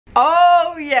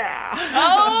Oh yeah.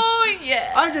 Oh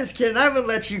yeah. I'm just kidding. I wouldn't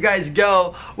let you guys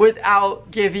go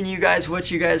without giving you guys what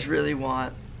you guys really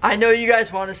want. I know you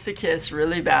guys want us to kiss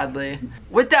really badly.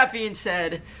 With that being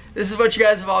said, this is what you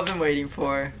guys have all been waiting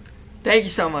for. Thank you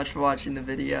so much for watching the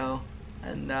video,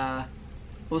 and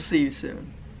we'll see you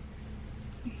soon.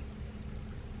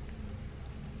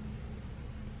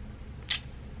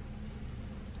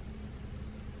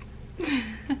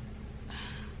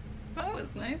 That was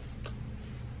nice.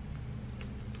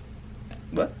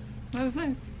 What? That was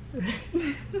nice.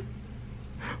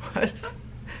 What?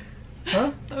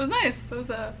 Huh? That was nice. That was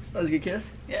a good kiss?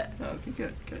 yeah. Oh, okay,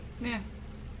 good. Yeah.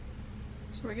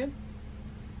 So we're good?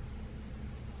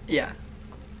 Yeah.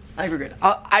 I think we're good.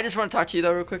 I just want to talk to you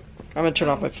though real quick. I'm gonna turn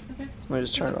off my Okay. Let me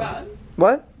just turn Is it it off. bad?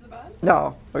 What? Is it bad?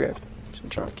 No. Okay. Just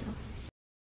turn off the camera.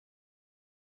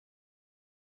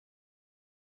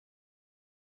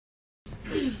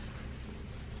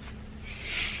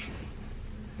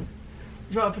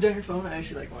 Do you want to put down your phone? I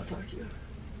actually want to talk to you.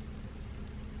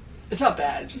 It's not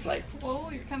bad. Just like, Well,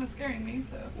 you're kind of scaring me,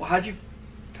 so. well, how'd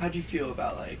you feel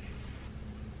about like,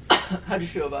 how'd you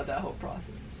feel about that whole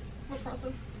process? What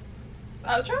process?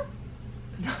 Outro?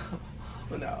 No.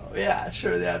 Well, no. Yeah,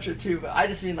 sure, the outro too, but I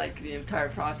just mean like the entire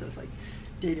process, like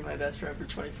dating my best friend for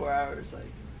 24 hours, like.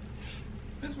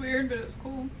 It was weird, but it was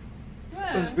cool.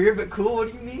 Yeah. It was weird but cool.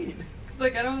 What do you mean? Cause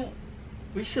like I don't.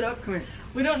 We sit up, come here.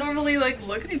 We don't normally like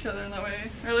look at each other in that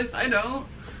way, or at least I don't.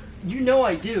 You know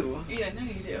I do. Yeah, I know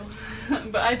you do,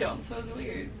 but I don't. So it was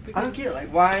weird. I don't get it.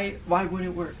 Like, why wouldn't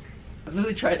it work? I've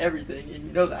literally tried everything, and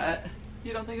you know that.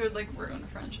 You don't think it would like ruin a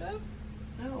friendship?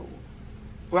 No.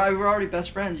 Well, we're already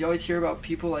best friends. You always hear about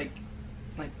people like,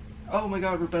 oh my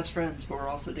god, we're best friends, but we're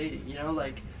also dating. You know,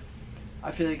 like,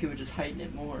 I feel like it would just heighten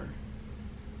it more.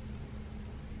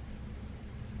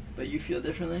 But you feel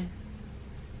differently?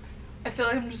 I feel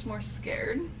like I'm just more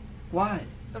scared Why?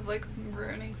 of like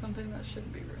ruining something that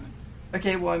shouldn't be ruined.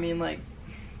 Okay, well, I mean, like,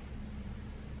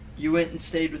 you went and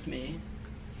stayed with me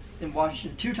in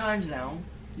Washington 2 times now.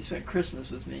 You spent Christmas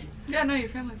with me. Yeah, no, your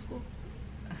family's cool.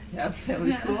 Yeah,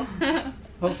 family school.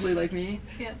 Hopefully, like me.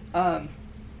 Yeah.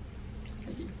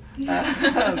 Thank you.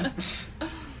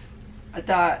 I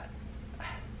thought,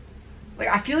 like,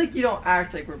 I feel like you don't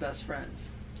act like we're best friends.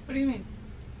 What do you mean?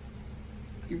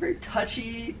 You're very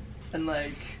touchy and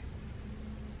like.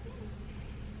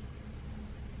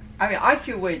 I mean, I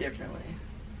feel way differently.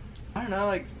 I don't know,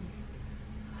 like.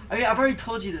 I mean, I've already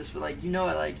told you this, but like, you know,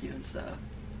 I like you and stuff.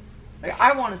 Like,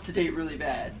 I want us to date really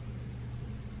bad.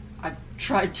 I've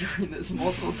tried doing this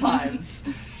multiple times,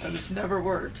 and this never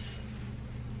works.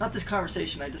 Not this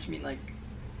conversation, I just mean like,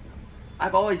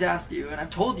 I've always asked you, and I've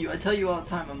told you, I tell you all the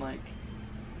time, I'm like,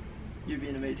 you'd be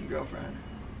an amazing girlfriend.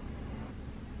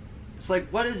 It's like,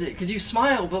 what is it? Because you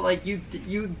smile, but like, you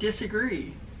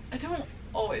disagree. I don't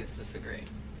always disagree.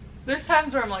 There's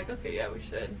times where I'm like, okay, yeah, we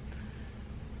should.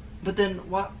 But then,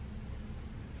 what?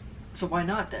 So why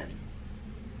not then?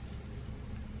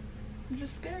 I'm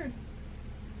just scared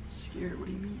Scared? What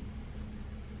do you mean?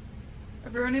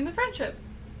 of ruining the friendship.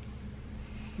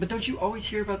 But don't you always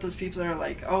hear about those people that are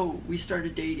like, oh, we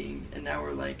started dating, and now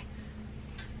we're like,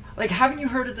 haven't you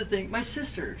heard of the thing? My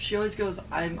sister, she always goes,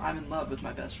 I'm in love with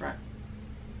my best friend.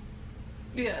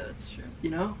 Yeah, that's true. You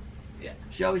know? Yeah.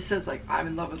 She always says like, I'm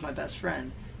in love with my best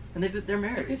friend, and they're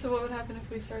married. Okay, so what would happen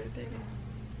if we started dating?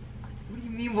 What do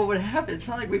you mean? What would happen? It's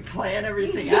not like we plan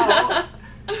everything out.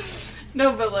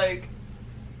 No, but like,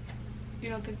 you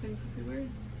don't think things would be weird?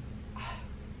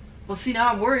 Well, see, now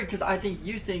I'm worried because I think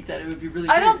you think that it would be really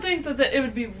I weird. don't think that it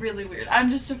would be really weird. I'm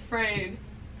just afraid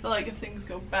that like if things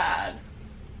go bad,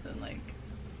 then like.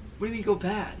 What do you mean go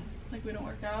bad? Like we don't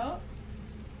work out?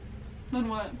 Then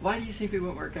what? Why do you think we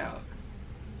won't work out?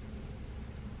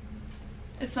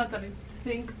 It's not that I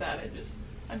think that,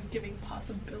 I'm giving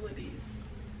possibilities.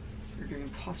 You're giving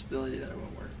a possibility that it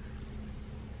won't work.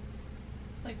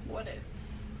 Like what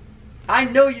ifs? I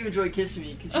know you enjoy kissing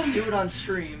me because you do it on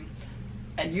stream,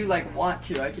 and you like want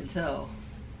to. I can tell.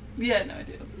 Yeah, no, I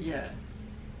do. Yeah.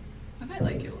 I might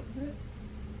like you a little bit.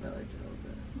 I like it a little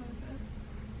bit. A little bit.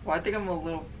 Well, I think I'm a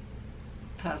little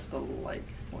past the like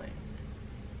point.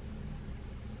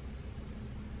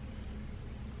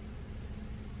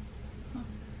 Huh.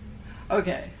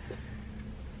 Okay.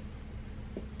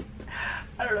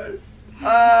 I don't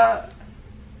know.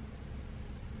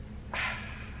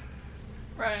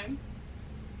 Ryan,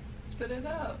 spit it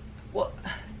out. Well,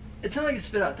 it's not like a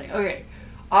spit out thing. Okay.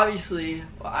 Obviously,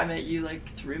 well, I met you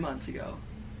like 3 months ago.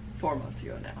 4 months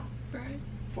ago now. Right.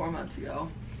 4 months ago.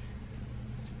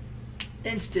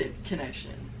 Instant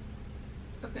connection.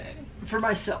 Okay. For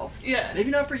myself. Yeah. Maybe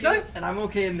not for you, No. and I'm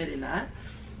okay admitting that.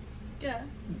 Yeah.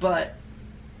 But,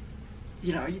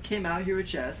 you know, you came out here with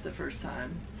Jess the first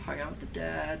time, hung out with the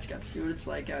dads, got to see what it's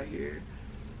like out here.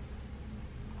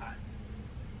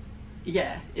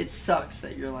 Yeah, it sucks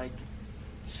that you're like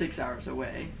 6 hours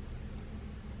away.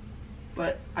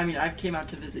 But, I mean, I came out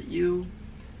to visit you.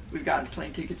 We've gotten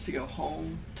plane tickets to go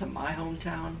home, to my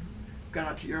hometown. Gone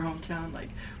out to your hometown. Like,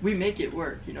 we make it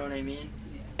work, you know what I mean?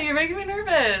 You're making me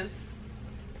nervous.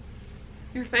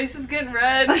 Your face is getting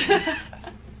red.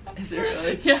 Is it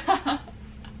really? Yeah.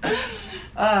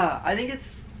 I think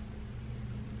it's,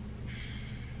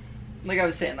 like I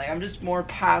was saying, like, I'm just more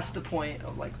past the point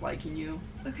of, like, liking you.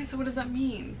 Okay, so what does that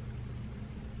mean?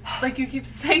 Like, you keep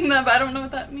saying that, but I don't know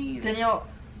what that means. Danielle,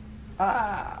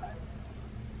 Danielle,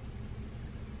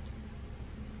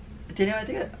 I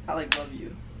think I like, love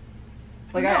you.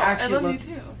 Like, No, I actually love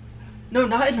you too. No,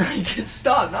 not in, like,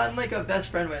 stop, not in, like, a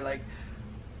best friend way, like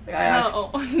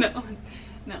No.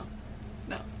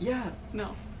 Yeah.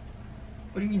 No.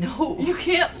 What do you mean, no? You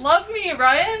can't love me,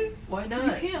 Ryan. Why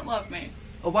not? You can't love me.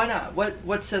 Oh, why not?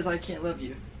 What says I can't love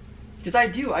you? Because I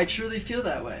do. I truly feel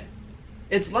that way.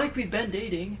 It's like we've been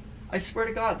dating. I swear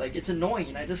to God, like, it's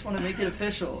annoying. I just want to make it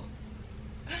official.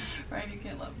 Ryan, you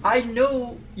can't love me. I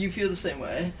know you feel the same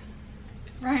way.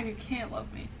 Ryan, you can't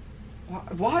love me.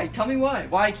 Why? Tell me why.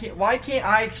 Why can't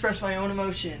I express my own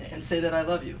emotion and say that I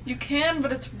love you? You can,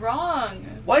 but it's wrong.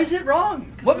 Why is it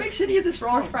wrong? What makes any of this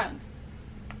wrong? We're friends.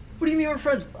 What do you mean we're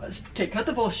friends? Okay, cut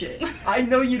the bullshit. I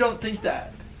know you don't think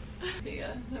that.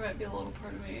 Yeah, there might be a little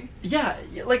part of me. Yeah,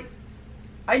 like,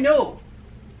 I know.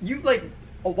 You, like,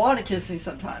 want to kiss me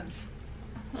sometimes.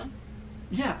 Uh-huh.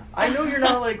 Yeah, I know you're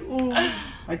not like, ooh,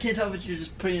 I can't tell if you're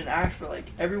just putting an act for, like,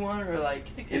 everyone or, like...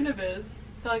 It kind of is.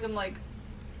 I feel like I'm, like,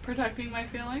 protecting my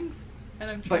feelings,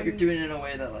 and I'm trying... But you're doing it in a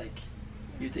way that, like,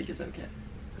 you think is okay.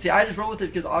 See, I just roll with it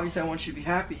because obviously I want you to be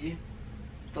happy,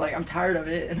 but, like, I'm tired of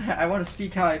it, and I want to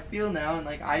speak how I feel now, and,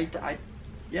 like,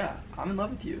 yeah, I'm in love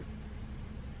with you.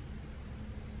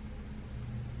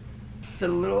 Is it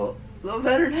a little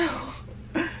better now?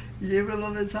 You gave it a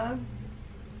little bit of time?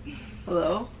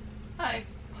 Hello? Hi.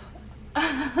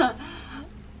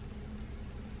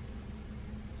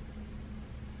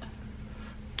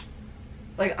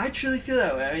 Like, I truly feel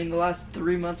that way. I mean, the last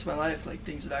 3 months of my life, like,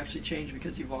 things have actually changed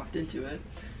because you walked into it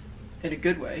in a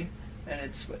good way. And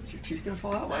it's, what, is your tooth gonna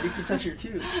fall out? Why do you keep touching your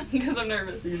tooth? Because I'm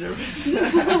nervous. You're nervous?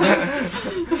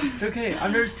 It's okay,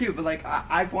 I'm nervous too, but, like,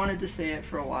 I've wanted to say it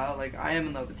for a while. Like, I am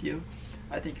in love with you.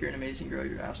 I think you're an amazing girl.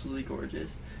 You're absolutely gorgeous.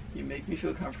 You make me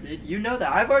feel comforted. You know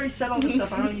that. I've already said all this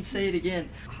stuff. I don't need to say it again.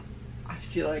 I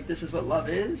feel like this is what love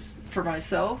is for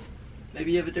myself.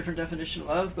 Maybe you have a different definition of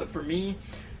love, but for me,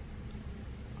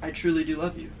 I truly do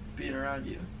love you, being around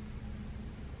you.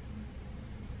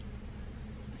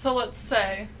 So let's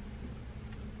say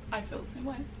I feel the same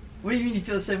way. What do you mean you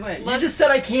feel the same way? You just said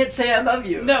I can't say I love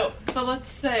you. No, but let's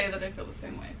say that I feel the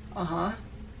same way. Uh-huh.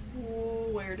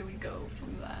 Where do we go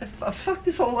from that? Fuck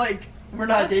this whole, like, we're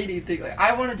not dating thing. Like,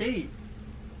 I want to date.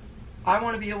 I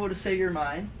want to be able to say you're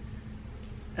mine,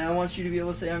 and I want you to be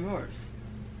able to say I'm yours.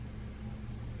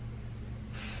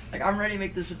 Like, I'm ready to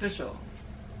make this official.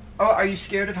 Oh, are you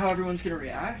scared of how everyone's gonna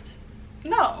react?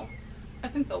 No. I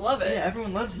think they'll love it. Yeah,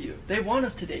 everyone loves you. They want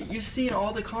us to date. You've seen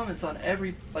all the comments on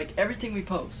everything we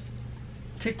post.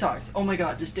 TikToks. Oh my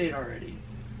god, just date already.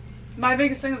 My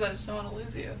biggest thing is I just don't want to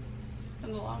lose you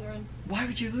in the long run. Why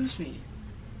would you lose me?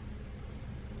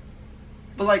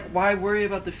 But, like, why worry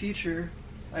about the future?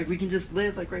 Like, we can just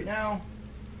live, like, right now.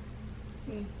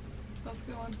 That's a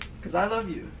good one. Because I love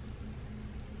you.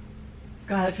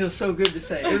 God, that feels so good to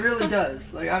say. It really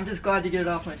does. Like, I'm just glad to get it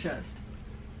off my chest.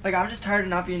 Like, I'm just tired of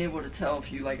not being able to tell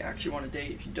if you, like, actually want to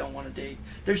date, if you don't want to date.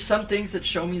 There's some things that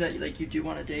show me that, like, you do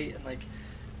want to date, and, like,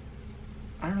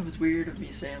 I don't know if it's weird of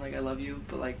me saying, like, I love you,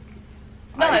 but, like,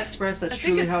 No, I express that's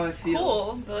truly how I feel. It's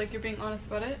cool that, like, you're being honest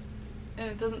about it, and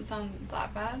it doesn't sound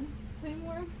that bad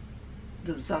anymore.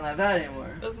 Doesn't sound that bad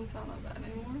anymore. Doesn't sound that bad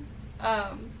anymore.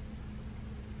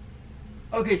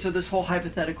 Okay, so this whole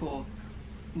hypothetical,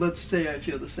 let's say I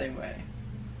feel the same way.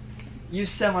 You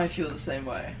semi-feel the same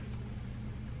way.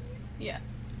 Yeah.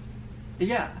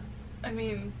 Yeah. I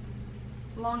mean,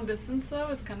 long distance, though,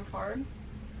 is kind of hard.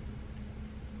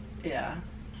 Yeah.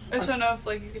 I just don't know if,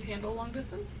 like, you could handle long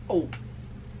distance. Oh,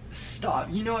 stop.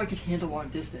 You know I could handle long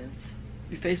distance.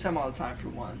 We FaceTime all the time, for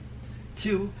one.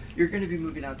 Two, you're going to be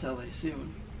moving out to LA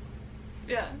soon.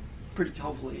 Yeah.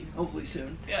 Hopefully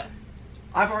soon. Yeah.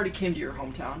 I've already came to your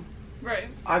hometown. Right.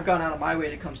 I've gone out of my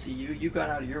way to come see you. You've gone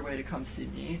out of your way to come see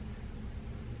me.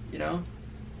 You know?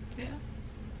 Yeah.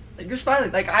 Like, you're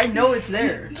smiling. Like, I know it's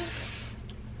there. I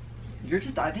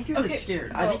think you're Okay, just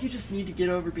scared. well, I think you just need to get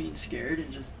over being scared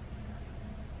and just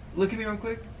Look at me real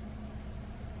quick.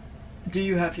 Do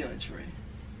you have feelings for me?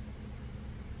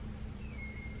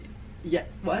 Yeah.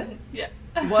 What? Yeah.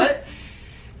 What?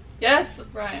 Yes,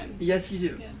 Brian. Yes, you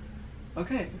do. Yeah.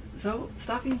 Okay, so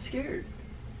stop being scared.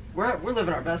 We're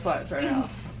living our best lives right now.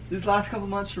 These last couple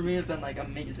months for me have been like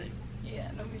amazing.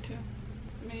 Yeah, no, me too.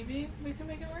 Maybe we can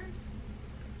make it work.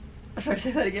 I'm sorry,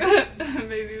 say that again.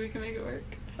 Maybe we can make it work.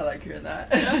 I like hearing that.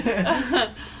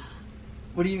 Yeah.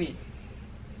 What do you mean?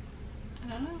 I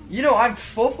don't know. You know, I'm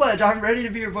full-fledged. I'm ready to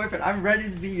be your boyfriend. I'm ready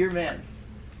to be your man.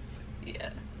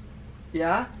 Yeah.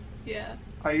 Yeah? Yeah.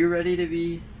 Are you ready to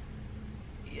be...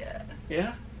 Yeah.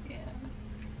 Yeah? Yeah.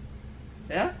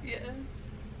 Yeah? Yeah.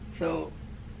 So,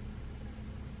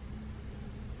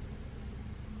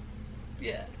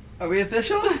 Yeah. are we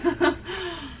official?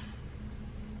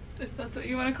 If that's what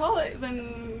you want to call it,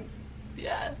 then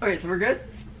yeah. Okay, so we're good?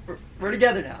 We're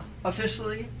together now.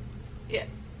 Officially. Yeah.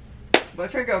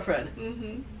 Boyfriend, girlfriend.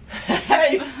 Mhm.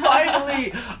 Hey,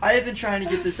 finally! I have been trying to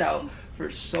get this out for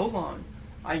so long.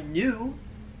 I knew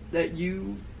that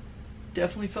you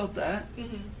definitely felt that.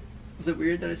 Mhm. Was it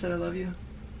weird that I said I love you?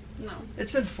 No.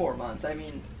 It's been 4 months. I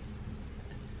mean,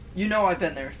 you know I've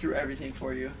been there through everything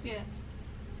for you. Yeah.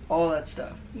 All that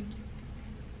stuff. Mhm.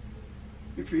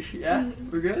 You appreciate? Yeah?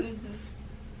 Mhm. We're good? Mhm.